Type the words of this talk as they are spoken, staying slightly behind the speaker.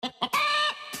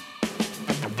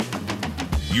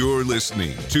You're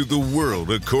listening to The World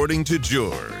According to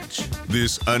George.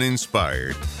 This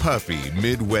uninspired, puffy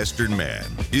Midwestern man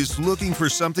is looking for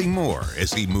something more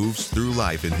as he moves through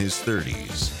life in his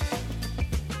 30s.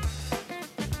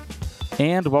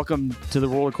 And welcome to The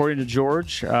World According to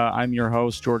George. I'm your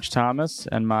host, George Thomas,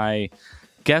 and my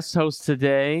guest host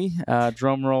today,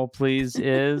 drum roll please,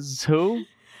 is who?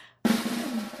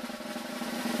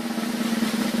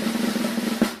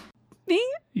 Me?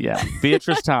 Yeah,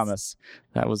 Beatrice Thomas.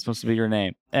 That was supposed to be your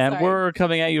name. And Sorry. We're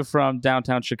coming at you from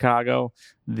downtown Chicago,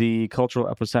 the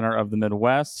cultural epicenter of the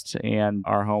Midwest, and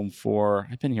our home for,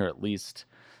 I've been here at least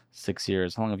 6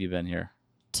 years. How long have you been here?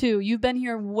 2. You've been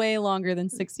here way longer than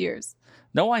 6 years.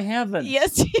 No, I haven't.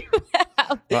 Yes, you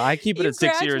have. Well, I keep it You at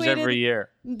 6 years every graduated- year.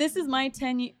 This is my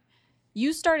 10 year.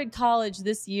 You started college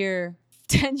this year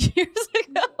 10 years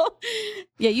ago.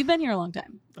 Yeah, you've been here a long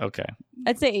time. Okay.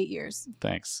 I'd say 8 years.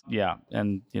 Thanks. Yeah.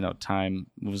 And, time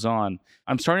moves on.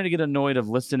 I'm starting to get annoyed of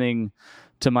listening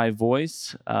to my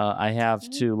voice. I have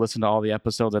to listen to all the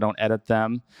episodes. I don't edit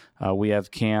them. We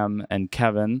have Cam and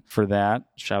Kevin for that.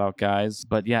 Shout out, guys.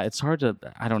 But yeah, it's hard to,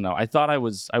 I don't know. I thought I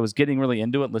was getting really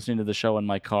into it listening to the show in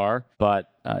my car,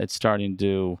 but it's starting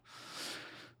to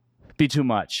be too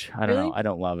much. I don't know. Really? I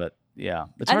don't love it. Yeah.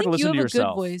 It's I hard think to listen you to have a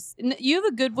yourself. good voice. You have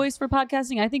a good voice for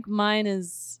podcasting. I think mine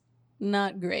is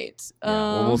not great. Yeah,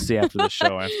 well, we'll see after the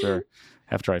show,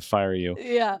 after I fire you.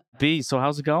 Yeah. B, so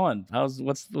how's it going?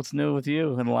 What's new with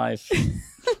you in life?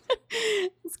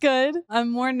 It's good.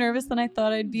 I'm more nervous than I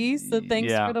thought I'd be. So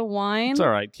thanks Yeah. for the wine. It's all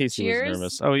right. Casey Cheers. was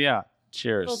nervous. Oh yeah.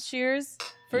 Cheers. Little cheers.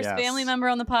 First Yes. family member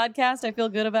on the podcast. I feel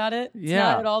good about it. It's Yeah.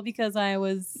 not at all because I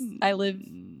live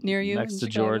near you. Next in to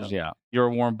Chicago. George. Yeah. You're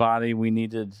a warm body. We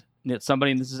needed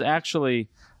somebody, and this is actually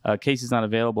Casey's not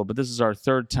available, but this is our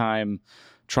third time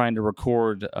trying to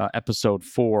record episode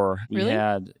 4. Really?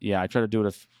 I tried to do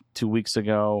it 2 weeks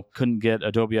ago. Couldn't get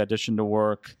Adobe Audition to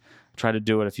work. Tried to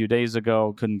do it a few days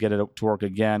ago. Couldn't get it to work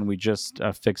again. We just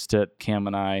fixed it, Cam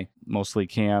and I, mostly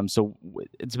Cam. So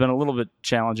it's been a little bit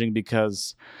challenging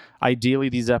because ideally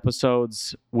these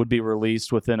episodes would be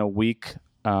released within a week's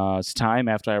time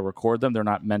after I record them. They're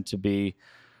not meant to be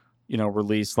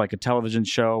released like a television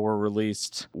show or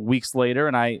released weeks later.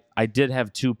 And I did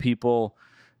have 2 people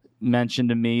mention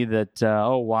to me that,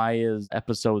 why is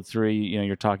episode 3,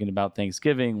 you're talking about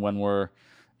Thanksgiving when we're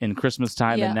in Christmas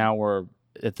time, Yeah. and now we're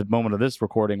at the moment of this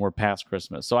recording, we're past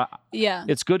Christmas. So Yeah.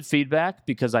 it's good feedback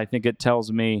because I think it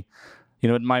tells me,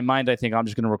 in my mind, I think I'm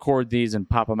just going to record these and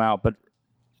pop them out. But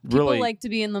People really, like to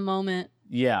be in the moment.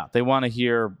 yeah, they want to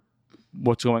hear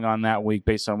what's going on that week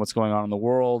based on what's going on in the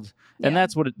world. And Yeah.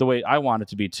 that's the way I want it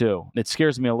to be too. It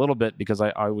scares me a little bit because I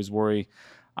always worry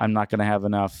I'm not going to have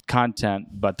enough content,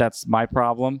 but that's my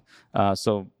problem.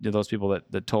 So those people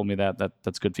that told me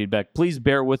that's good feedback. Please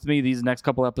bear with me these next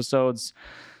couple episodes,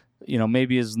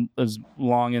 maybe as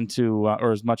long into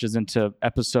or as much as into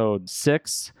episode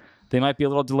 6. They might be a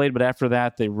little delayed, but after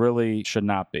that, they really should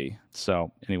not be.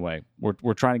 So anyway,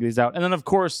 we're trying to get these out. And then, of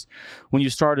course, when you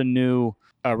start a new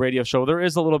radio show, there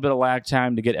is a little bit of lag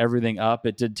time to get everything up.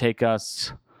 It did take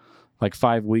us like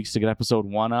 5 weeks to get episode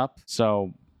 1 up.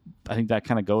 So I think that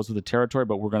kind of goes with the territory,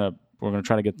 but we're gonna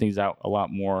try to get things out a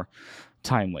lot more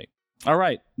timely. All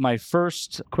right, my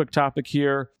first quick topic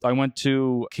here. I went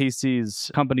to Casey's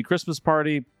company Christmas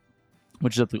party,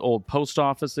 which is at the old post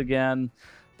office again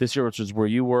this year, which is where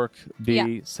you work, B,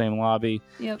 Yeah. same lobby.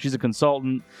 Yep. She's a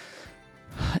consultant.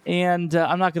 And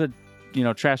I'm not going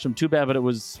to, trash them too bad, but it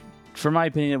was, for my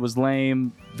opinion, it was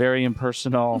lame, very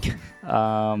impersonal.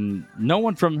 No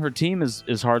one from her team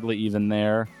is hardly even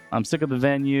there. I'm sick of the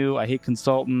venue. I hate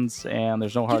consultants, and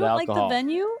there's no You hard don't alcohol. like the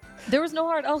venue? There was no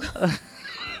hard alcohol.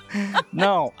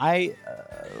 No, I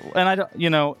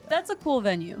don't, That's a cool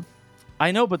venue.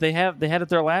 I know, but they had it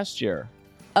there last year.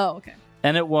 Oh, okay.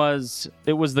 And it was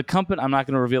the company, I'm not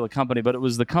going to reveal the company, but it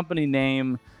was the company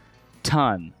name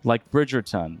Ton, like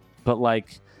Bridgerton, but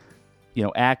like,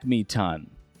 Acme Ton.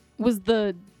 Were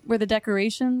the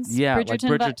decorations? Yeah, like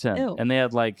Bridgerton. Bridgerton. Ew. And they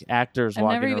had like actors I've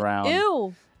walking never even- around.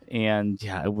 Ew. And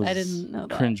yeah, it was I didn't know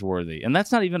that. cringeworthy. And that's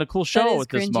not even a cool That show is at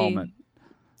this cringy. moment.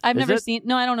 I've Is never it? seen.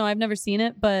 No, I don't know. I've never seen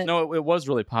it, but No, it was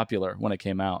really popular when it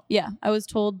came out. yeah, I was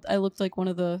told I looked like one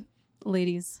of the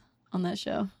ladies on that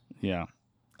show. Yeah.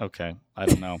 Okay. I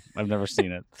don't know. I've never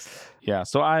seen it. Yeah.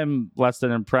 So I'm less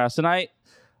than impressed. And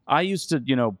I used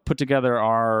to, put together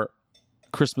our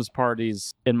Christmas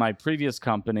parties in my previous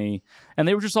company, and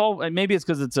they were just all, maybe it's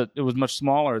because it was much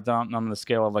smaller on the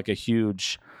scale of like a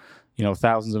huge,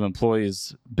 thousands of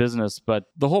employees business. But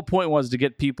the whole point was to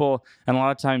get people, and a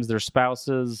lot of times their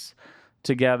spouses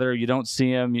together. You don't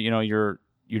see them, you're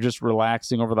you're just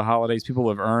relaxing over the holidays. People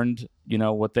have earned,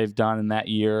 what they've done in that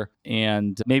year.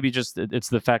 And maybe just it's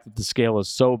the fact that the scale is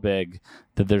so big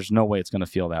that there's no way it's going to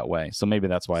feel that way. So maybe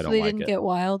that's why I don't like it. They didn't get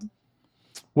wild?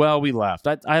 Well, we left.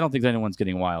 I don't think anyone's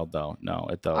getting wild, though. No,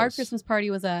 at those. Our Christmas party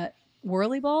was at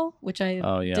Whirly Ball, which I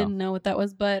didn't know what that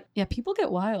was. But yeah, people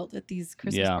get wild at these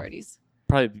Christmas parties.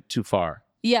 Probably too far.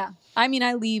 Yeah. I mean,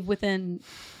 I leave within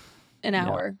an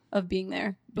hour of being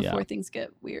there before things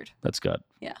get weird. That's good.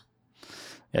 Yeah.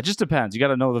 Yeah, it just depends. You got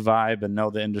to know the vibe and know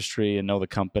the industry and know the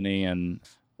company. And,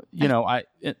 I don't know why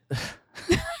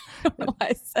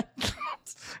I said that.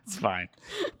 It's fine.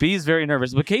 B's very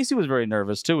nervous. But Casey was very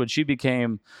nervous, too. And she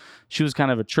was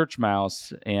kind of a church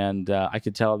mouse. And I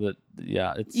could tell that,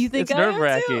 it's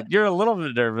nerve-wracking. You're a little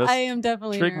bit nervous. I am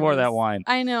definitely Drink more of that wine.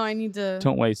 I know. I need to.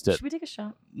 Don't waste it. Should we take a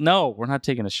shot? No, we're not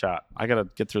taking a shot. I got to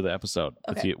get through the episode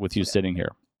with you sitting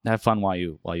here. Have fun while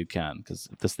you can, because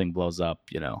if this thing blows up,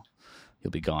 you'll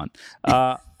be gone.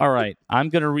 All right. I'm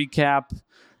going to recap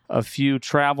a few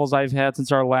travels I've had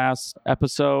since our last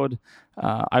episode.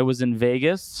 I was in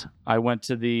Vegas. I went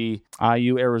to the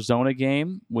IU Arizona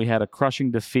game. We had a crushing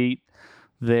defeat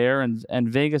there. And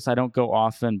Vegas, I don't go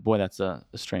often. Boy, that's a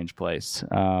strange place.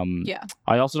 Yeah.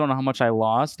 I also don't know how much I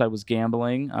lost. I was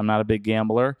gambling. I'm not a big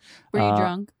gambler. Were you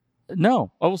drunk?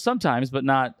 No. Oh, well, sometimes, but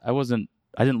not.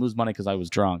 I didn't lose money because I was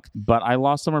drunk. But I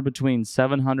lost somewhere between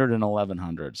 $700 and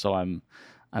 $1,100. So I'm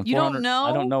you don't know?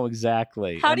 I don't know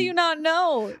exactly. How do you not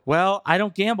know? Well, I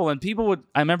don't gamble, and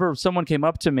I remember someone came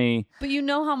up to me. But you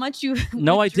know how much you.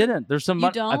 No, I didn't. There's some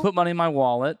money. Don't? I put money in my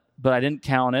wallet, but I didn't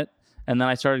count it, and then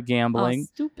I started gambling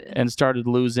and started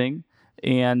losing.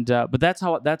 And but that's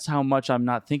how much I'm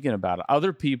not thinking about it.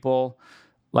 Other people,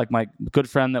 like my good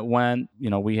friend that went,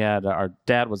 we had our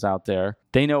dad was out there.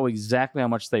 They know exactly how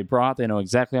much they brought. They know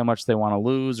exactly how much they want to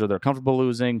lose or they're comfortable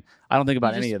losing. I don't think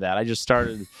about any of that. I just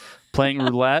started playing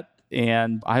roulette,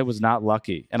 and I was not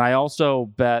lucky. And I also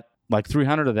bet like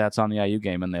 300 of that's on the IU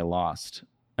game, and they lost.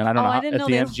 And I don't know how, at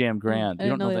the MGM Grand. You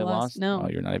don't know they lost? No. Oh,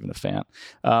 you're not even a fan.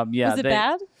 Was it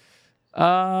bad?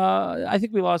 I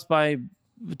think we lost by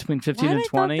between 15 and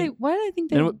 20. Why did I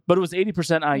think they? But it was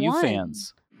 80% IU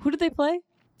fans. Who did they play?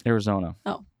 Arizona.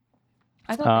 Oh,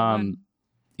 I thought they won.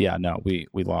 Yeah, no, we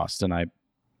lost, and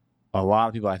a lot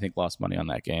of people I think lost money on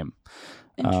that game.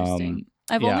 Interesting.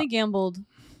 I've only gambled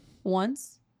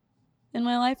once in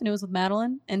my life, and it was with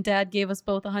Madeline. And Dad gave us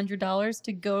both $100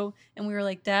 to go, and we were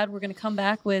like, "Dad, we're gonna come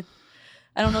back with,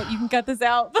 I don't know, you can cut this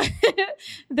out." But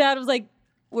Dad was like,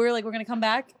 we're gonna come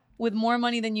back with more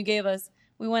money than you gave us.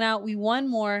 We went out, we won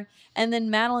more, and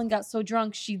then Madeline got so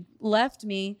drunk she left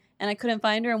me, and I couldn't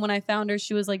find her. And when I found her,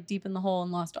 she was like deep in the hole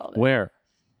and lost all of it. Where?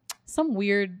 Some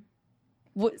weird,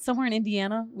 somewhere in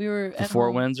Indiana. We were at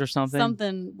Four Winds or something.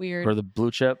 Something weird. Or the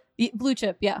Blue Chip. Blue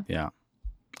Chip, yeah. Yeah,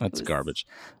 that's garbage.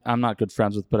 I'm not good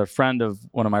friends with, but a friend of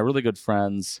one of my really good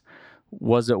friends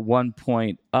was at one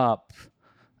point up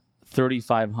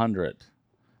 3,500,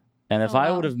 and if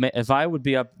I would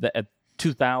be up at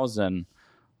 2,000.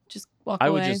 Just walk I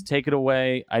away. would just take it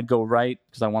away. I'd go right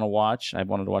because I want to watch. I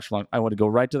wanted to watch long. I would go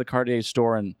right to the Cartier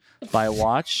store and buy a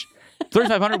watch.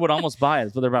 3,500 would almost buy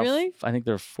it, but they're about. Really? I think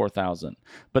they're 4,000.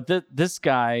 But this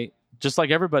guy, just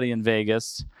like everybody in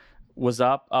Vegas, was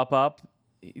up.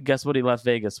 Guess what he left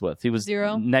Vegas with? He was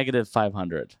Zero? negative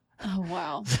 500. Oh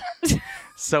wow.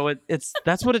 So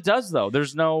that's what it does though.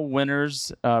 There's no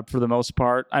winners for the most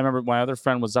part. I remember my other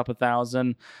friend was up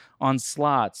 1,000 on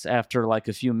slots after like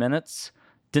a few minutes.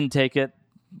 Didn't take it,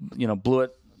 blew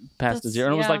it past the zero.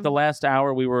 And it was like the last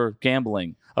hour we were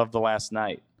gambling of the last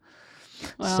night.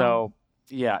 Wow. So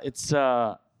yeah, it's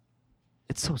so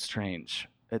strange.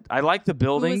 I like the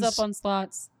buildings. Who was up on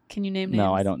slots? Can you name names?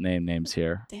 No, I don't name names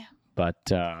here. Damn. But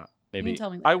maybe tell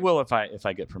me later. I will if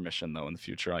I get permission though in the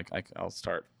future. I'll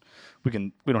start. We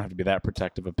don't have to be that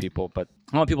protective of people, but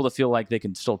I want people to feel like they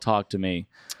can still talk to me.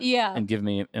 Yeah. And give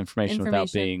me information without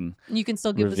being you can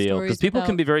still give revealed. the stories Because people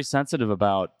can be very sensitive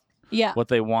about what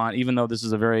they want, even though this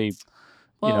is a very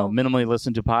minimally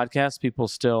listened to podcast. People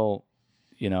still,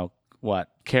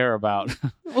 care about.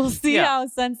 We'll see how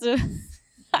sensitive.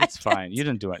 It's fine. You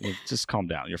didn't do it. You just calm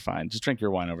down. You're fine. Just drink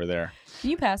your wine over there. Can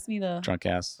you pass me the drunk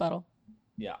ass bottle?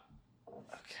 Yeah.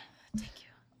 Okay. Thank you.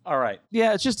 All right.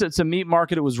 Yeah, it's a meat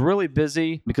market. It was really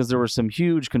busy because there were some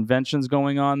huge conventions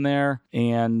going on there.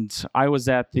 And I was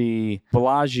at the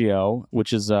Bellagio,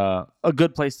 which is a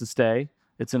good place to stay.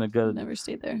 It's in a good Never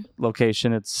stayed there.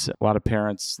 location. It's a lot of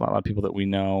parents, a lot of people that we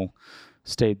know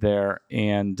stayed there.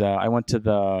 And I went to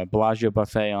the Bellagio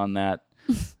buffet on that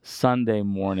Sunday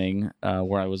morning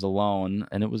where I was alone.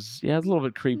 And it was a little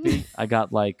bit creepy. I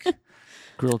got like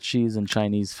grilled cheese and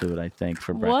Chinese food, I think,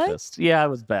 for What? breakfast. Yeah, it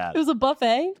was bad. It was a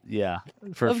buffet Yeah,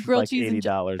 for of grilled like cheese and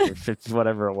 $80 or 50,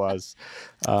 whatever it was.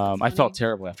 I felt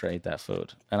terrible after I ate that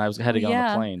food, and I had to get on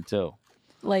yeah. the plane too.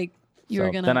 like you were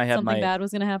So gonna then I had something my- bad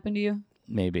was gonna happen to you.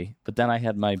 Maybe, but then I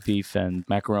had my beef and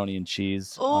macaroni and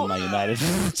cheese Oh. on my United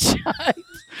Chive,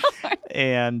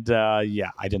 and I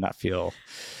did not feel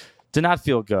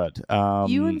good.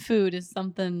 You and food is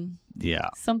something. Yeah.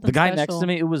 Something. The guy special. next to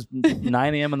me, it was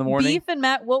 9 a.m. in the morning. Beef and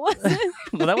Matt. What was it?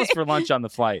 Well, that was for lunch on the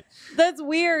flight. That's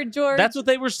weird, George. That's what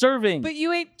they were serving. But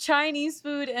you ate Chinese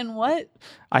food and what?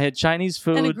 I had Chinese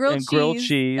food And a grilled,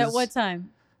 cheese. At what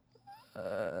time?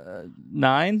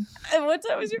 9. At what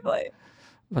time was your flight?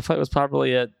 My flight was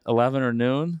probably at 11 or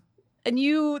noon. And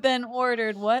you then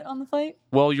ordered what on the flight?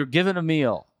 Well, you're given a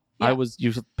meal. Yeah.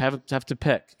 You have to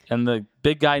pick. And the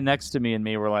big guy next to me and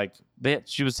me were like,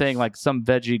 she was saying like some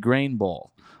veggie grain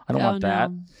bowl. I don't want that.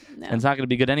 No. And it's not going to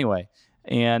be good anyway.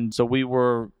 And so we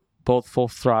were both full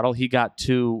throttle. He got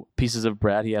 2 pieces of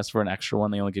bread. He asked for an extra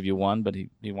one. They only give you 1, but he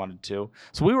wanted 2.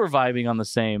 So we were vibing on the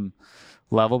same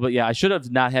level. But yeah, I should have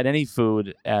not had any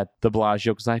food at the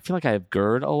Bellagio because I feel like I have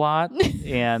GERD a lot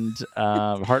and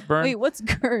heartburn. Wait, what's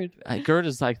GERD? GERD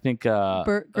is, I think...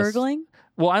 Gurgling?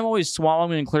 Well, I'm always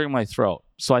swallowing and clearing my throat.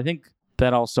 So I think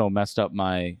that also messed up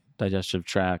my digestive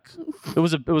tract. It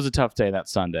was a tough day that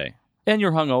Sunday. And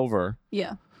you're hungover.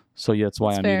 Yeah. So yeah, that's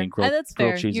why I'm eating grilled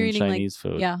cheese You're and eating Chinese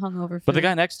food. Yeah, hungover food. But the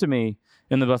guy next to me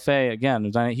in the buffet,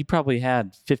 again, he probably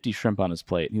had 50 shrimp on his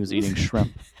plate. He was eating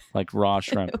shrimp, like raw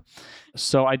shrimp.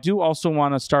 So I do also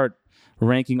want to start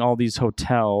ranking all these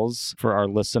hotels for our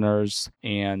listeners.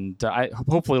 And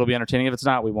hopefully it'll be entertaining. If it's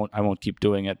not, I won't keep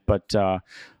doing it. But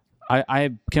I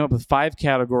came up with 5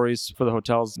 categories for the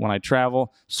hotels when I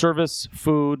travel: service,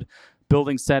 food,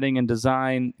 building setting and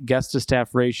design, guest to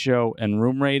staff ratio, and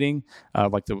room rating,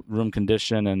 like the room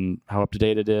condition and how up to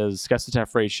date it is. Guest to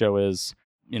staff ratio is,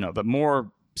 the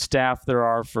more staff there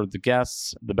are for the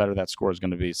guests, the better that score is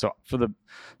going to be. So for the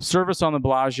service on the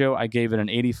Bellagio, I gave it an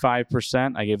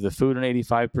 85%. I gave the food an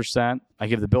 85%. I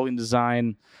gave the building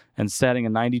design and setting a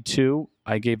 92.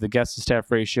 I gave the guest to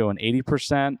staff ratio an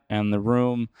 80%, and the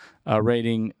room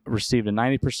rating received a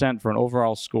 90% for an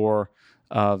overall score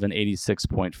of an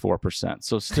 86.4%.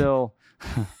 So still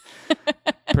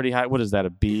pretty high. What is that, a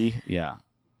B? Yeah.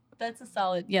 That's a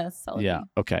solid, solid. Yeah.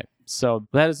 Okay. So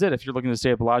that is it. If you're looking to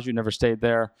stay at Bellagio, you never stayed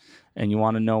there, and you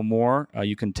want to know more,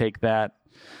 you can take that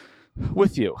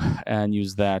with you and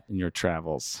use that in your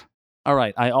travels. All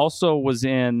right. I also was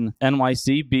in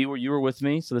NYC, B, where you were with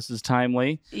me. So this is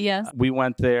timely. Yes. We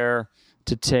went there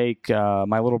to take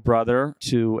my little brother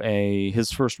to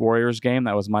his first Warriors game.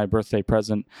 That was my birthday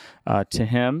present to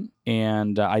him.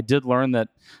 And I did learn that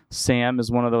Sam is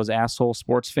one of those asshole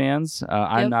sports fans.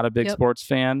 I'm not a big sports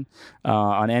fan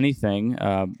on anything,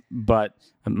 but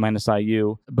minus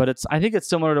IU. But I think it's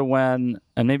similar to when,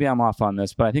 and maybe I'm off on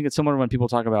this, but I think it's similar to when people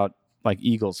talk about like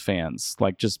Eagles fans,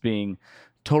 like just being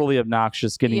totally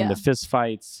obnoxious, getting into fist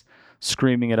fights,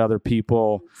 screaming at other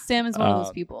people. Sam is one of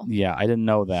those people. Yeah, I didn't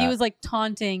know that. He was like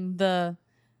taunting the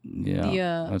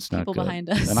that's not people good. behind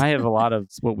us. And I have a lot of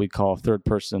what we call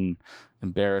third-person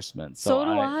embarrassment. So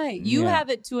do I. You have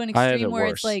it to an extreme where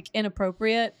it's like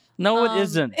inappropriate. No, it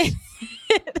isn't. It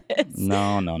is.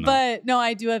 No. But no,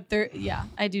 I do have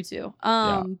I do too.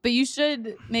 But you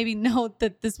should maybe note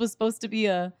that this was supposed to be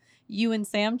a you and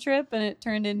Sam trip, and it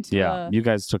turned into you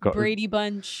guys took a Brady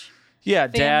Bunch. Yeah,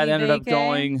 Dad ended up vacay.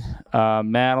 going.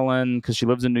 Madeline, because she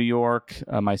lives in New York.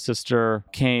 My sister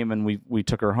came and we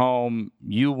took her home.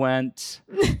 You went.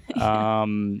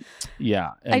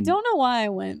 Yeah. I don't know why I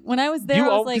went. When I was there,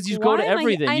 I was like, you go to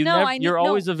everything. I know. You're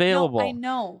always available. No, I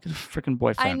know. Get a freaking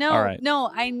boyfriend. I know. All right. No,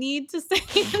 I need to say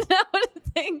no to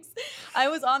things. I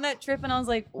was on that trip and I was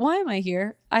like, why am I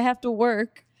here? I have to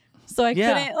work. So I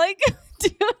couldn't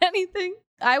do anything.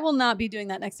 I will not be doing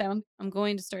that next time. I'm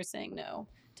going to start saying no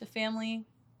to family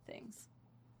things.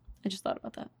 I just thought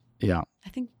about that. Yeah. I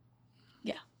think,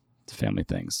 to family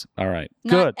things. All right.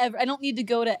 Not Good. I don't need to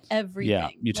go to everything. Yeah.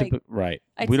 You took right.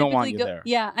 I We don't want you go, there.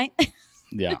 Yeah.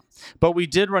 Yeah. But we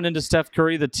did run into Steph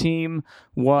Curry. The team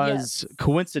was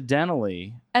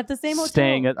coincidentally at the same hotel.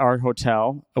 Staying at our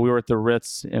hotel. We were at the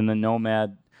Ritz in the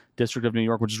Nomad District of New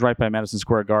York, which is right by Madison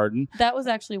Square Garden. That was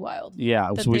actually wild.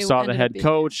 Yeah. So we saw the head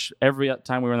coach. Every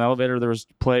time we were in the elevator, there was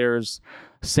players.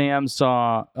 Sam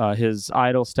saw his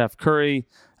idol, Steph Curry,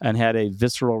 and had a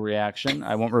visceral reaction.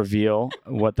 I won't reveal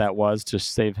what that was to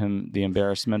save him the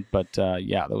embarrassment, but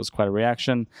that was quite a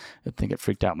reaction. I think it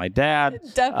freaked out my dad.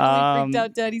 Definitely freaked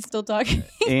out Dad. He's still talking.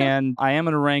 And I am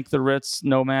going to rank the Ritz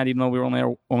Nomad, even though we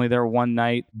were only there one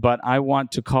night. But I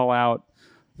want to call out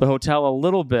the hotel a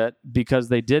little bit because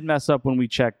they did mess up when we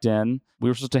checked in. We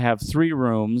were supposed to have 3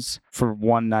 rooms for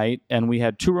one night, and we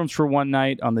had 2 rooms for one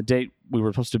night on the date we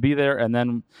were supposed to be there, and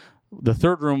then the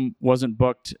 3rd room wasn't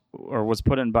booked or was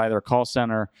put in by their call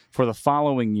center for the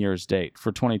following year's date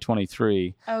for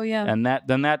 2023. Oh yeah. And that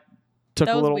took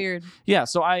that a little was weird. Yeah,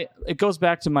 so it goes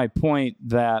back to my point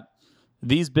that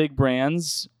these big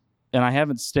brands, and I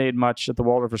haven't stayed much at the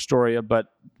Waldorf Astoria, but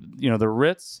the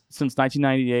Ritz since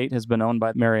 1998 has been owned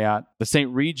by Marriott. The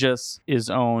St. Regis is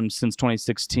owned since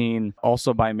 2016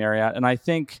 also by Marriott. And I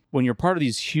think when you're part of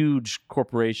these huge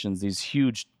corporations, these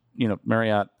huge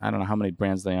Marriott, I don't know how many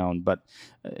brands they own, but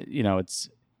it's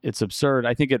absurd.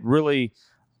 I think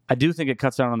I do think it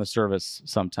cuts down on the service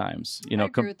sometimes. I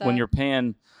agree with that. When you're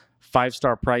paying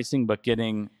 5-star pricing but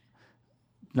getting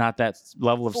not that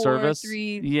level of 4, service.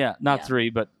 3. Yeah, not 3,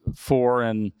 but 4,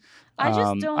 and I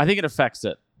just don't. I think it affects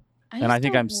it, and I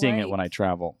think I'm seeing it like- when I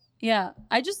travel. Yeah,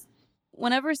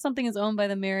 whenever something is owned by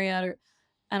the Marriott or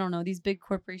I don't know these big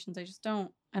corporations, I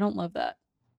don't love that.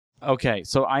 Okay,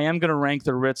 so I am going to rank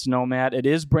the Ritz Nomad. It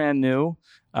is brand new,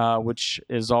 which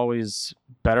is always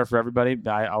better for everybody.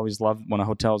 I always love when a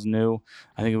hotel's new.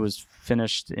 I think it was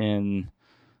finished in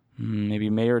maybe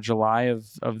May or July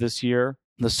of this year.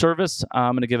 The service,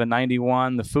 I'm going to give a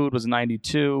 91. The food was a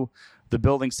 92. The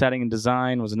building setting and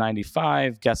design was a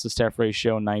 95. Guest to staff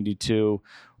ratio, 92.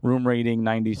 Room rating,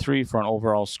 93 for an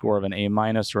overall score of an A- or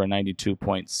a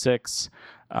 92.6.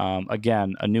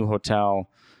 Again, a new hotel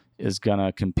is going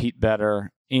to compete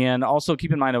better. And also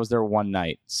keep in mind, I was there one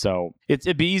night. So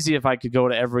it'd be easy if I could go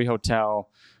to every hotel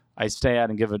I stay at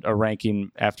and give it a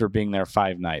ranking after being there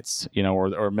 5 nights,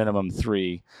 or minimum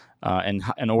 3,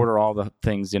 and order all the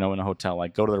things, in a hotel,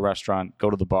 like go to the restaurant, go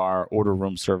to the bar, order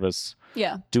room service,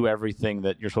 do everything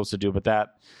that you're supposed to do. But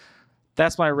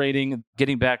that's my rating.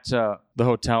 Getting back to the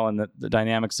hotel and the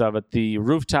dynamics of it, the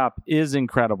rooftop is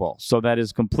incredible. So that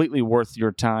is completely worth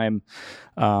your time.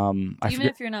 Even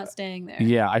if you're not staying there.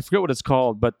 Yeah, I forget what it's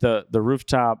called, but the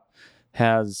rooftop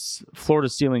has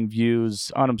floor-to-ceiling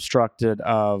views, unobstructed,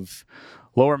 of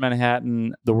Lower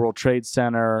Manhattan, the World Trade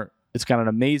Center. It's got an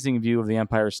amazing view of the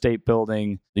Empire State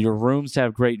Building. Your rooms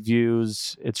have great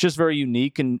views. It's just very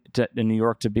unique in New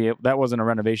York to be. That wasn't a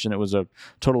renovation. It was a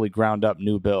totally ground-up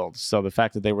new build. So the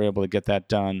fact that they were able to get that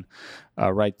done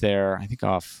right there, I think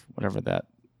off whatever that,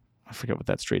 I forget what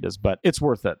that street is, but it's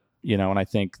worth it. And I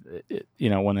think,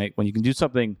 when you can do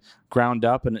something ground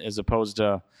up, and as opposed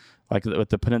to like with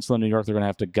the Peninsula in New York, they're going to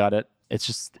have to gut it.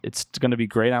 It's going to be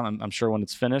great, I'm sure, when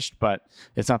it's finished, but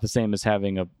it's not the same as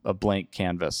having a blank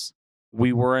canvas.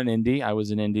 We were in Indy. I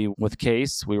was in Indy with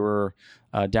Case. We were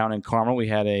down in Carmel. We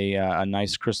had a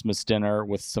nice Christmas dinner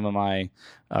with some of my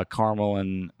Carmel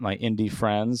and my Indy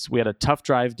friends. We had a tough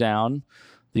drive down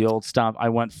the old stop. I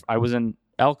was in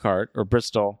Elkhart or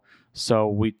Bristol, so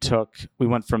we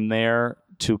went from there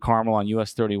to Carmel on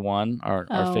US 31, our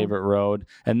favorite road,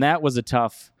 and that was the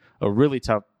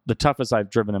toughest I've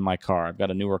driven in my car. I've got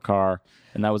a newer car,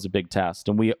 and that was a big test.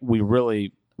 And we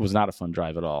really was not a fun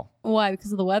drive at all. Why?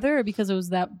 Because of the weather, or because it was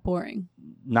that boring?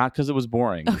 Not because it was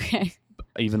boring. Okay.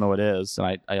 Even though it is,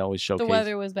 and I always showcase. The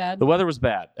weather was bad. The weather was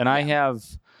bad, and I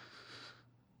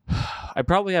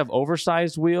probably have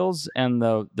oversized wheels, and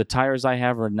the tires I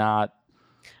have are not.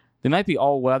 They might be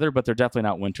all weather, but they're definitely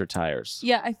not winter tires.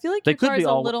 Yeah, I feel like They your could car be is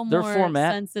a all- little they're more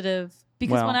format. sensitive.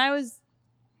 Because when I was,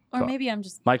 or maybe I'm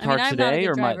just my car I'm not a today, good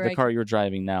or driver. the car you're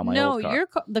driving now. My no, old car. your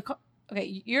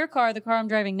car. The car I'm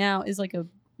driving now is like a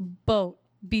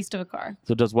beast of a car.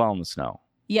 So it does well in the snow.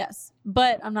 Yes,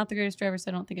 but I'm not the greatest driver, so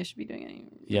I don't think I should be doing any.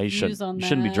 Yeah, you reviews should. on You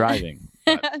shouldn't be that. driving.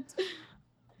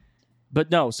 But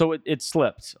no, so it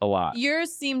slipped a lot.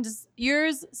 Yours seems.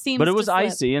 But it was to slip.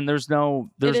 icy, and there's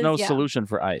no yeah. solution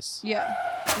for ice. Yeah.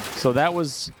 So that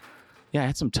was, I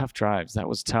had some tough drives. That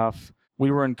was tough.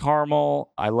 We were in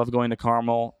Carmel. I love going to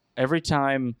Carmel. Every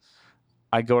time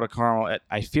I go to Carmel,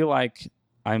 I feel like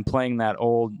I'm playing that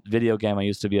old video game I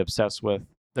used to be obsessed with.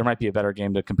 There might be a better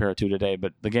game to compare it to today,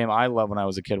 but the game I loved when I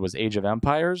was a kid was Age of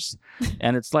Empires.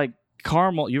 And it's like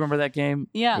Carmel. You remember that game?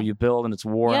 Yeah. Where you build and it's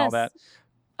war and all Yes. that?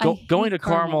 I Going hate to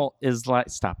Carmel is like,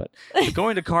 stop it.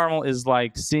 Going to Carmel is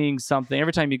like seeing something.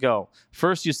 Every time you go,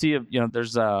 first you see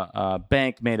there's a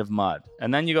bank made of mud,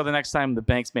 and then you go the next time the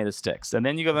bank's made of sticks, and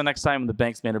then you go the next time the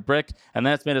bank's made of brick, and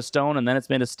then it's made of stone, and then it's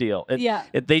made of steel.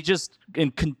 They just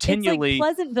continually It's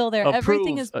like Pleasantville there.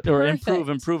 Everything is perfect. or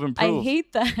improve. I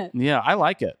hate that. Yeah, I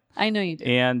like it. I know you do.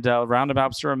 And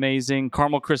roundabouts are amazing.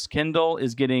 Carmel Chris Kindle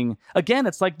is getting, again,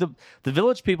 it's like the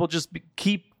village people just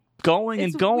keep going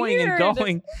It's and going weird. and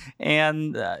going,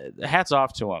 and hats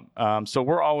off to them. So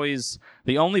we're always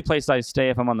the only place I stay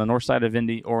if I'm on the north side of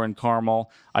Indy or in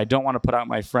Carmel. I don't want to put out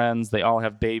my friends; they all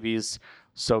have babies.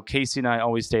 So Casey and I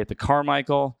always stay at the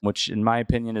Carmichael, which, in my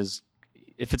opinion, is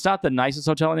if it's not the nicest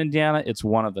hotel in Indiana, it's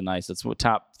one of the nicest,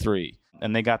 top 3.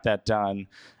 And they got that done,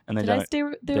 and Did I stay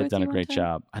there they've with done you a one great time?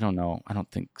 job. I don't know. I don't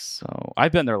think so.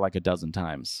 I've been there like a dozen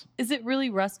times. Is it really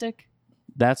rustic?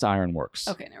 That's Ironworks.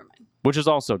 Okay, never mind. Which is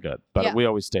also good, but Yeah. we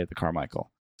always stay at the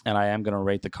Carmichael. And I am going to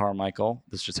rate the Carmichael.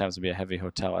 This just happens to be a heavy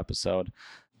hotel episode.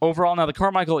 Overall, now the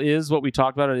Carmichael is what we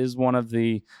talked about. It is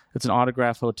it's an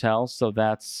Autograph hotel, so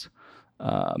that's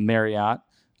Marriott.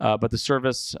 But the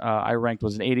service I ranked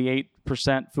was an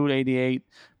 88%, food 88,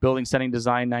 building setting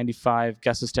design 95,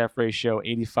 guest to staff ratio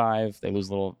 85. They lose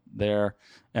a little there.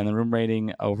 And the room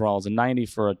rating overall is a 90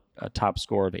 for a top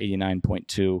score of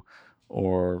 89.2,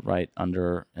 or right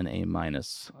under an A-.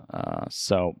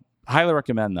 So highly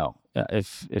recommend, though,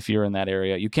 if you're in that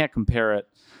area. You can't compare it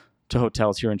to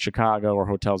hotels here in Chicago or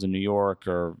hotels in New York,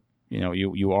 or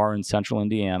you are in central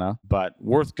Indiana, but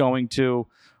worth going to,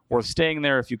 worth staying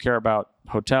there if you care about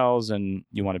hotels and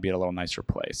you want to be at a little nicer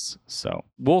place. So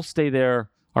we'll stay there.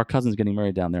 Our cousin's getting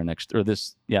married down there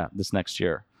this next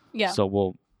year. Yeah.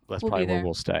 So that's We'll probably be where there.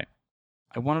 we'll stay.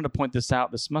 I wanted to point this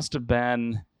out. This must have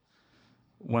been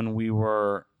when we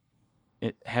were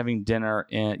having dinner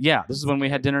this is when we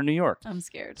had dinner in New York. I'm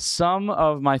scared. Some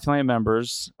of my family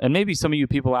members, and maybe some of you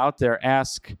people out there,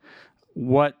 ask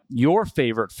what your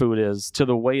favorite food is to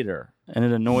the waiter. And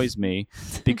it annoys me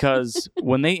because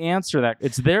when they answer that,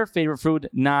 it's their favorite food,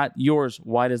 not yours.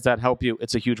 Why does that help you?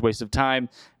 It's a huge waste of time,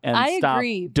 and I stop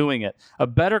agree. doing it. A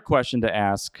better question to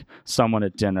ask someone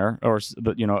at dinner or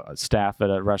staff at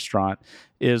a restaurant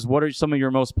is, what are some of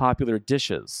your most popular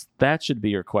dishes? That should be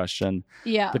your question.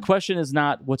 Yeah. The question is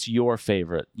not what's your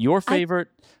favorite. Your favorite,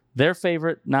 their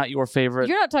favorite, not your favorite.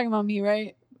 You're not talking about me,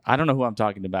 right? I don't know who I'm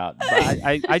talking about. But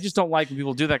I just don't like when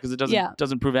people do that because it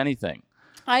doesn't prove anything.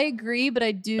 I agree, but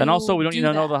I do. And also, we don't do need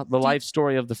to know that. the life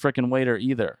story of the frickin' waiter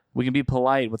either. We can be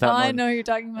polite without I knowing. know who you're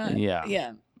talking about. Yeah.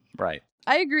 Yeah. Right.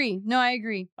 I agree. No, I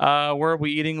agree. Where are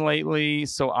we eating lately?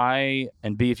 So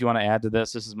and B, if you want to add to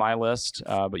this is my list.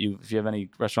 But if you have any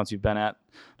restaurants you've been at,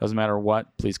 doesn't matter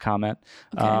what, please comment.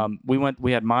 Okay.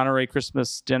 We had Monterey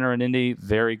Christmas dinner in Indy.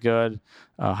 Very good.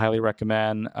 Highly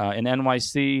recommend. In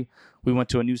NYC, we went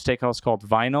to a new steakhouse called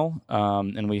Vinyl,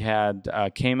 and we had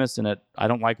Camus in it. I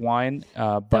don't like wine,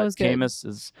 but was good. Camus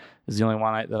is the only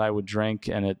wine that I would drink,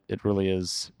 and it really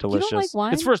is delicious. like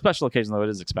wine? It's for a special occasion, though. It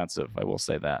is expensive. I will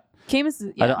say that. Camus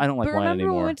is, yeah. I don't like but wine remember when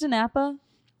anymore. we went to Napa?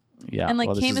 Yeah, And, like,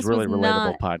 well, this Camus is really was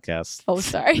relatable not- podcast. Oh,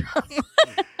 sorry.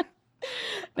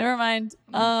 Never mind.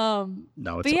 No,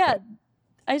 it's But yeah, okay.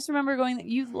 I just remember going.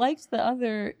 You liked the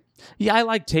other. Yeah, I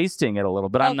like tasting it a little,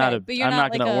 but I'm Okay, not but you're I'm not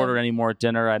not going like to a- order any more at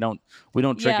dinner. We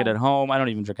don't drink Yeah. it at home. I don't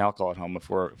even drink alcohol at home if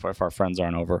our friends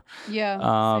aren't over. Yeah.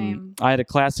 Same. I had a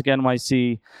classic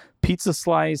NYC pizza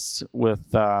slice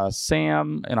with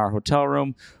Sam in our hotel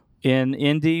room. In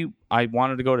Indy, I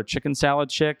wanted to go to Chicken Salad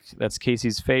Chick. That's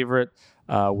Casey's favorite.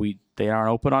 They aren't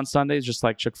open on Sundays, just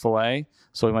like Chick-fil-A.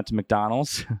 So we went to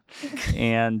McDonald's,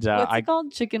 and What's it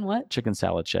called? Chicken what? Chicken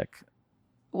Salad Chick.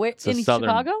 Where a in southern-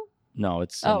 Chicago? No,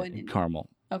 it's Oh, in in Indy. Carmel.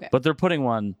 Okay. But they're putting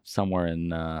one somewhere in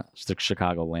the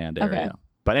Chicagoland area. Okay.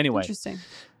 But anyway, Interesting.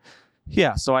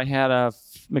 yeah. So I had a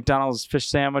McDonald's fish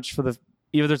sandwich for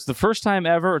either it's the first time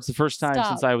ever or it's the first time Stop.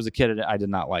 since I was a kid and I did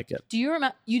not like it. Do you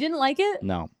remember? You didn't like it?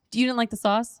 No, You didn't like the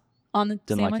sauce on the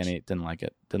didn't sandwich? like any. Didn't like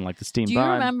it. Didn't like the steamed Do you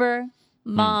bun. remember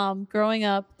Mom growing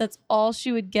up? That's all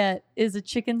she would get is a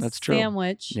chicken That's true.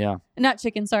 sandwich. Yeah, Not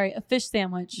chicken, sorry, a fish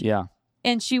sandwich. yeah.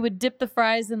 And she would dip the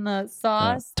fries in the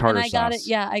sauce. tartar and I got sauce. it.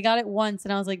 Yeah, I got it once,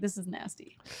 and I was like, "This is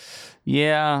nasty."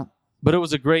 Yeah, but it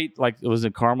was a great it was a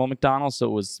Carmel McDonald's, so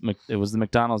it was the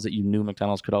McDonald's that you knew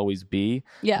McDonald's could always be.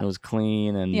 Yeah. And it was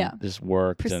clean and Yeah. just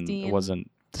worked and Pristine. it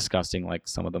wasn't disgusting like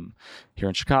some of them here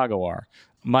in Chicago are.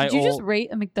 Did you just rate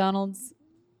a McDonald's?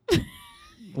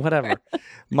 Whatever.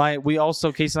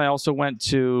 Casey and I also went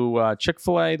to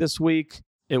Chick-fil-A this week.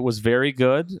 It was very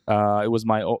good. It was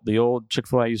the old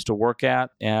Chick-fil-A I used to work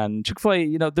at, and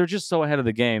Chick-fil-A, they're just so ahead of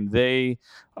the game. They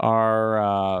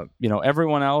are,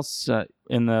 everyone else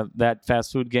in that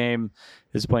fast food game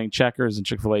is playing checkers, and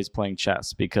Chick-fil-A is playing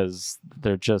chess because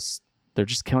they're just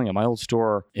killing it. My old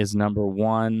store is number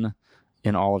 1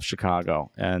 in all of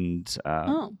Chicago, and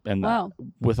Wow.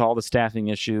 with all the staffing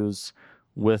issues,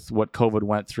 with what COVID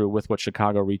went through, with what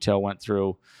Chicago retail went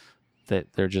through,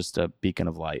 that they're just a beacon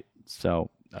of light. So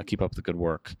keep up the good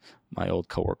work. My old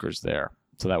coworkers there.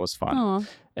 So that was fun. Aw.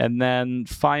 And then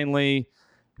finally,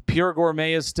 Pure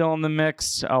Gourmet is still in the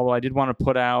mix. Oh, I did want to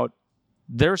put out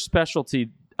their specialty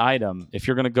item. If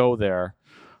you're going to go there,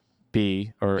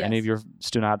 B, or any of your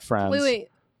Stunad friends. Wait.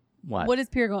 What is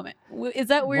Pure Gourmet? Is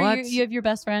that where you have your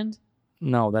best friend?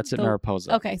 No, that's at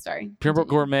Mariposa. Okay, sorry. Pure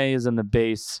Gourmet is in the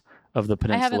base of the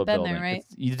Peninsula I haven't been building. there, right?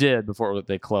 You did before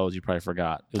they closed. You probably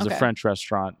forgot. It was a French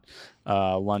restaurant,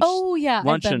 lunch. Oh yeah,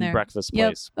 lunch I've been and there. breakfast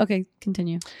place. Okay,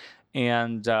 continue.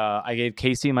 And I gave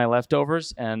Casey my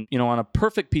leftovers. And, on a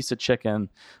perfect piece of chicken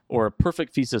or a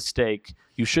perfect piece of steak,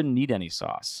 you shouldn't need any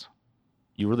sauce.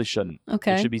 You really shouldn't.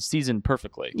 Okay. It should be seasoned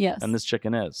perfectly. Yes. And this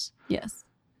chicken is. Yes.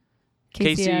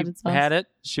 Casey had it.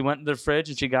 She went to the fridge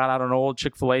and she got out an old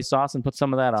Chick-fil-A sauce and put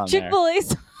some of that on there. Chick-fil-A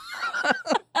sauce.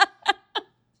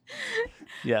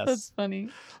 Yes. That's funny.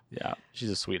 Yeah. She's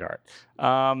a sweetheart.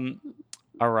 All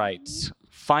right.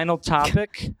 Final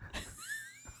topic.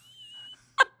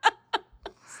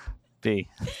 B.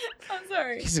 I'm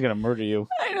sorry. She's going to murder you.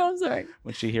 I know, I'm sorry.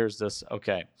 When she hears this.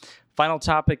 Okay. Final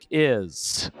topic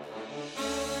is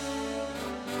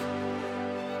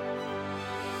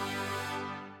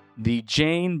the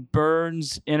Jane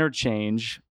Burns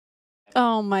interchange.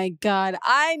 Oh my God.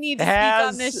 I need to speak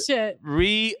on this shit.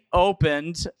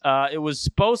 Reopened. It was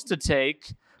supposed to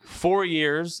take 4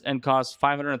 years and cost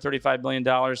 $535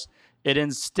 million. It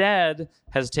instead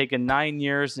has taken 9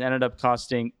 years and ended up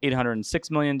costing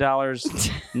 $806 million.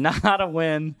 Not a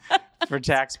win for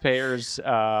taxpayers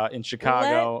in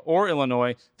Chicago or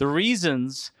Illinois. The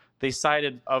reasons they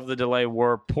cited of the delay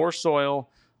were poor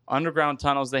soil, underground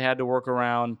tunnels they had to work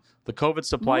around, the COVID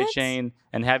supply chain,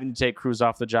 and having to take crews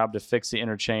off the job to fix the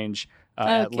interchange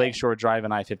at Lakeshore Drive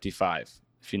and I-55,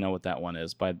 if you know what that one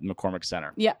is, by McCormick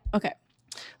Center. Yeah, okay.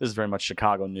 This is very much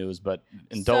Chicago news, but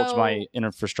indulge my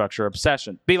infrastructure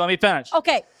obsession. B, let me finish.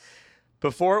 Okay.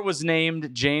 Before it was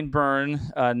named Jane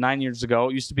Byrne 9 years ago,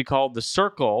 it used to be called The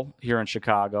Circle here in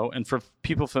Chicago. And for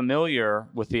people familiar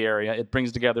with the area, it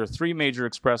brings together 3 major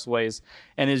expressways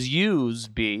and is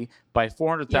used, B, by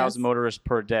 400,000 motorists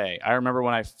per day. I remember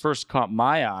when I first caught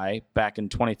my eye back in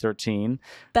 2013.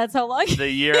 That's how long? The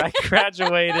year I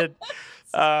graduated.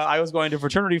 I was going to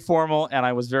fraternity formal, and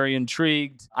I was very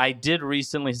intrigued. I did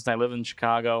recently, since I live in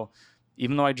Chicago,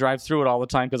 even though I drive through it all the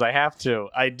time because I have to,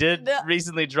 I did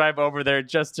recently drive over there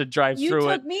just to drive through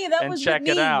it and check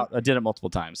it out. I did it multiple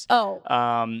times. Oh.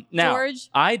 Now, George?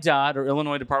 IDOT, or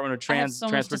Illinois Department of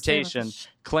Transportation,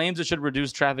 claims it should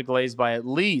reduce traffic delays by at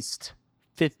least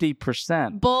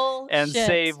 50%. Bullshit. And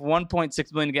save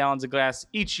 1.6 million gallons of gas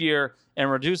each year and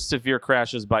reduce severe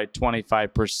crashes by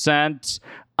 25%.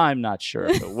 I'm not sure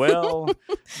if it will,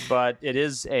 but it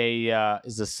is a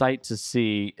sight to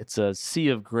see. It's a sea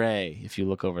of gray if you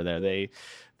look over there. They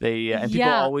and people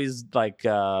always tag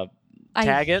it.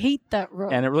 I hate that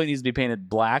road. And it really needs to be painted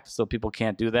black, so people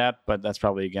can't do that, but that's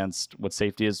probably against what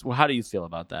safety is. Well, how do you feel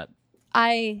about that?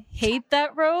 I hate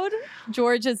that road.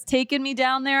 George has taken me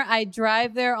down there. I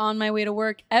drive there on my way to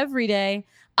work every day.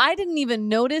 I didn't even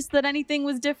notice that anything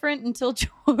was different until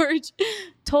George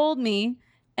told me.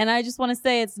 And I just want to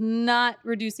say it's not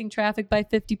reducing traffic by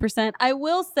 50%. I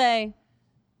will say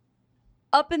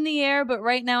up in the air, but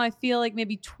right now I feel like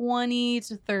maybe 20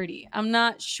 to 30. I'm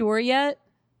not sure yet.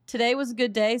 Today was a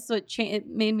good day, so it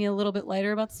made me a little bit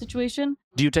lighter about the situation.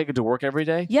 Do you take it to work every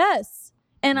day? Yes.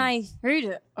 And I hate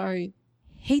it. I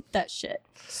hate that shit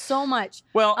so much.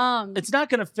 Well, it's not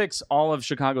going to fix all of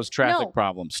Chicago's traffic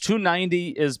problems. 290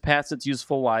 is past its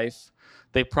useful life.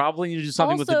 They probably need to do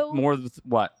something with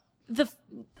what?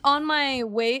 On my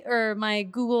way or my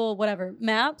Google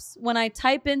Maps, when I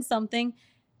type in something,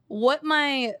 what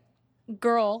my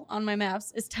girl on my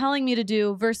maps is telling me to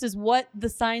do versus what the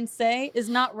signs say is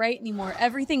not right anymore.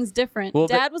 Everything's different. Well,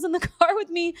 Dad was in the car with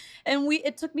me, and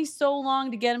it took me so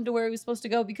long to get him to where he was supposed to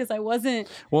go because I wasn't.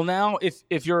 Well, now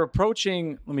if you're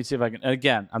approaching, let me see if I can.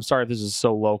 Again, I'm sorry if this is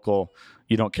so local,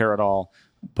 you don't care at all,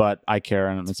 but I care,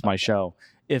 and it's my show.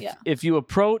 If you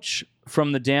approach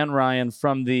from the Dan Ryan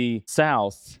from the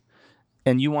south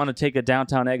and you want to take a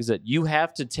downtown exit, you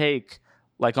have to take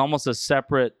like almost a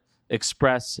separate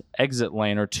express exit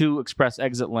lane or 2 express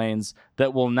exit lanes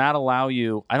that will not allow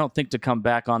you, I don't think, to come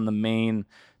back on the main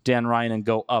Dan Ryan and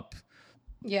go up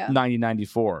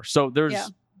 90-94. So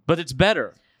but it's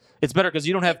better. It's better because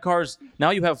you don't have cars. Now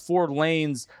you have 4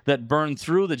 lanes that burn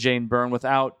through the Jane Byrne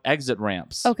without exit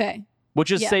ramps. Okay.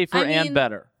 Which is safer and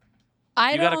better.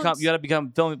 You got to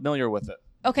become familiar with it.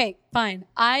 Okay, fine.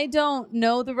 I don't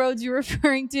know the roads you're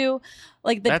referring to.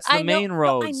 That's the main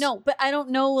roads. No, I know, but I don't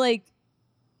know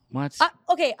what?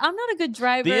 Okay, I'm not a good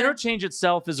driver. The interchange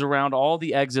itself is around all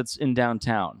the exits in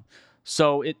downtown.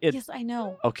 So it Yes, I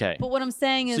know. okay. But what I'm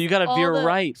saying is, So you got to veer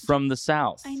right from the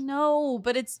south. I know,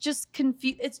 but it's just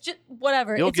it's just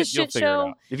whatever. It's a shit figure show. it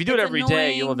out. If you do it every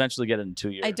day, you'll annoying. eventually get it in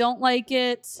 2 years. I don't like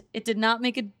it. It did not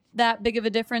make that big of a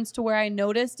difference to where I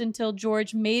noticed until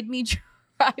George made me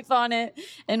drive on it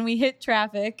and we hit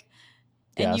traffic.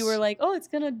 And you were like, "Oh,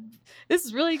 this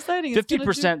is really exciting."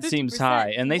 50% seems high,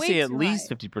 and they Way say at too least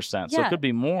high. 50%, so Yeah. it could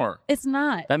be more. It's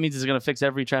not. That means it's going to fix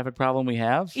every traffic problem we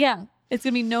have. Yeah, it's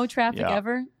gonna be no traffic Yeah.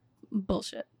 ever.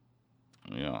 Bullshit.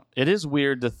 Yeah, it is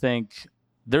weird to think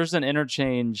there's an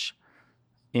interchange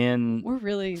in We're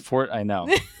really. I know.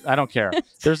 I don't care.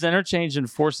 There's an interchange in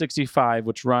 465,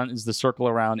 which is the circle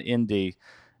around Indy,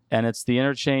 and it's the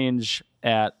interchange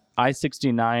at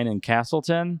I-69 in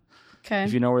Castleton. Okay.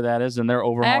 If you know where that is, and they're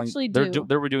overhauling. actually They're do.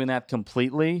 They were doing that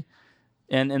completely,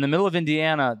 and in the middle of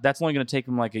Indiana, that's only going to take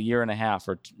them like a year and a half,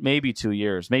 or maybe 2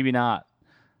 years, maybe not.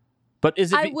 But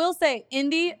is it? I will say,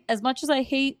 Indy. As much as I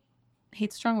hate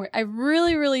strong word, I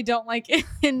really, really don't like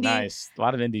Indy. Nice, a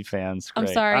lot of Indy fans. I'm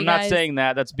Great. sorry, I'm not guys. saying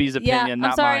that. That's B's opinion, Yeah,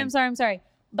 not I'm mine. sorry.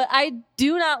 But I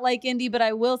do not like Indy. But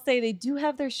I will say they do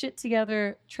have their shit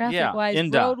together, traffic-wise,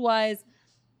 Indy. road-wise.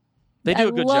 They do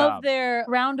a good I love job. their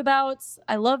roundabouts.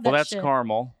 I love that Well, that's shit.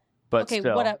 Carmel, but Okay,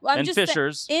 still. whatever. I'm and just saying-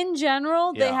 Fishers. In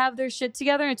general, they Yeah. have their shit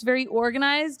together. And it's very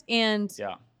organized and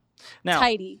Yeah. Now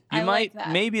tidy. you I might like that.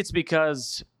 maybe it's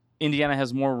because Indiana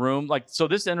has more room. Like so,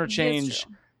 this interchange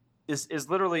is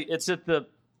literally it's at the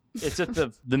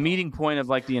the meeting point of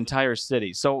like the entire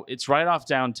city. So it's right off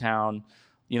downtown.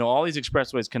 You know, all these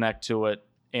expressways connect to it,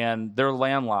 and they're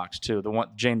landlocked too. The one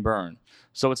Jane Byrne.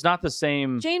 So it's not the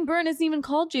same. Jane Byrne isn't even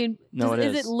called Jane. No, it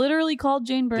Is is. it literally called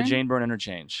Jane Byrne? The Jane Byrne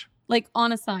interchange. Like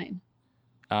on a sign.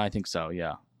 I think so.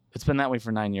 Yeah, it's been that way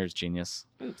for 9 years. Genius.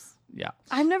 Oops. Yeah.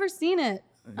 I've never seen it.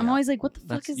 I'm Yeah. always like, what the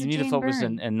fuck is you a need Jane to focus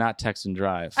Byrne? and not text and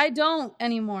drive. I don't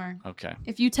anymore. Okay.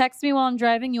 If you text me while I'm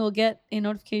driving, you will get a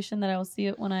notification that I will see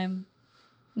it when I'm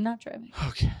not driving.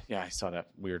 Okay. Yeah, I saw that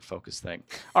weird focus thing.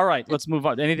 All right, let's move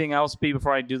on. Anything else, B,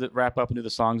 before I do the wrap up and do the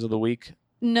songs of the week?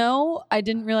 No, I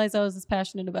didn't realize I was this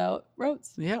passionate about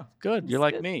roads. Yeah, good. You're That's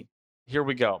like good. me. Here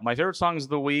we go. My favorite songs of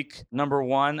the week. Number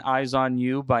 1, Eyes on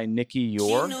You by Nikki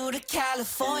Yor. She knew to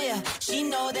California. She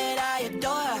know that I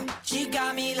adore her. She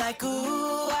got me like,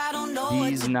 ooh, I don't know what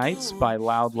These to Nights do. by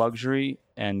Loud Luxury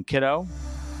and Kiddo.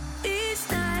 These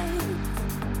nights,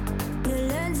 you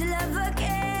learn to love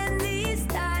again. These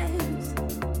times,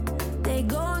 they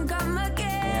go and come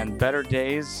again. And Better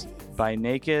Days by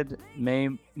Naked, Mae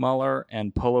Muller,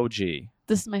 and Polo G.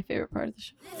 This is my favorite part of the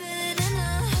show. Living in the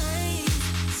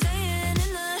haze, staying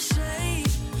in the shade.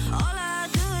 All I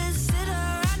do is sit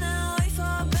around and wait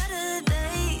for better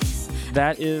days.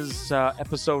 That is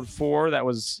episode 4. That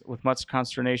was with much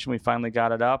consternation. We finally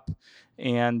got it up.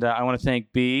 And I want to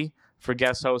thank B for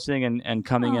guest hosting and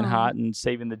coming in Aw. hot and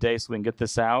saving the day so we can get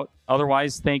this out.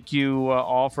 Otherwise, thank you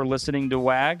all for listening to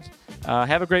WAGD.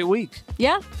 Have a great week.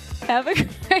 Yeah. Have a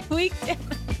great weekend.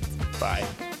 Bye.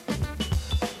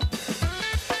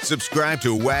 Subscribe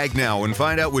to WAG now and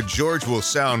find out what George will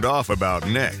sound off about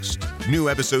next. New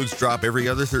episodes drop every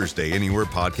other Thursday anywhere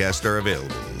podcasts are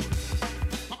available.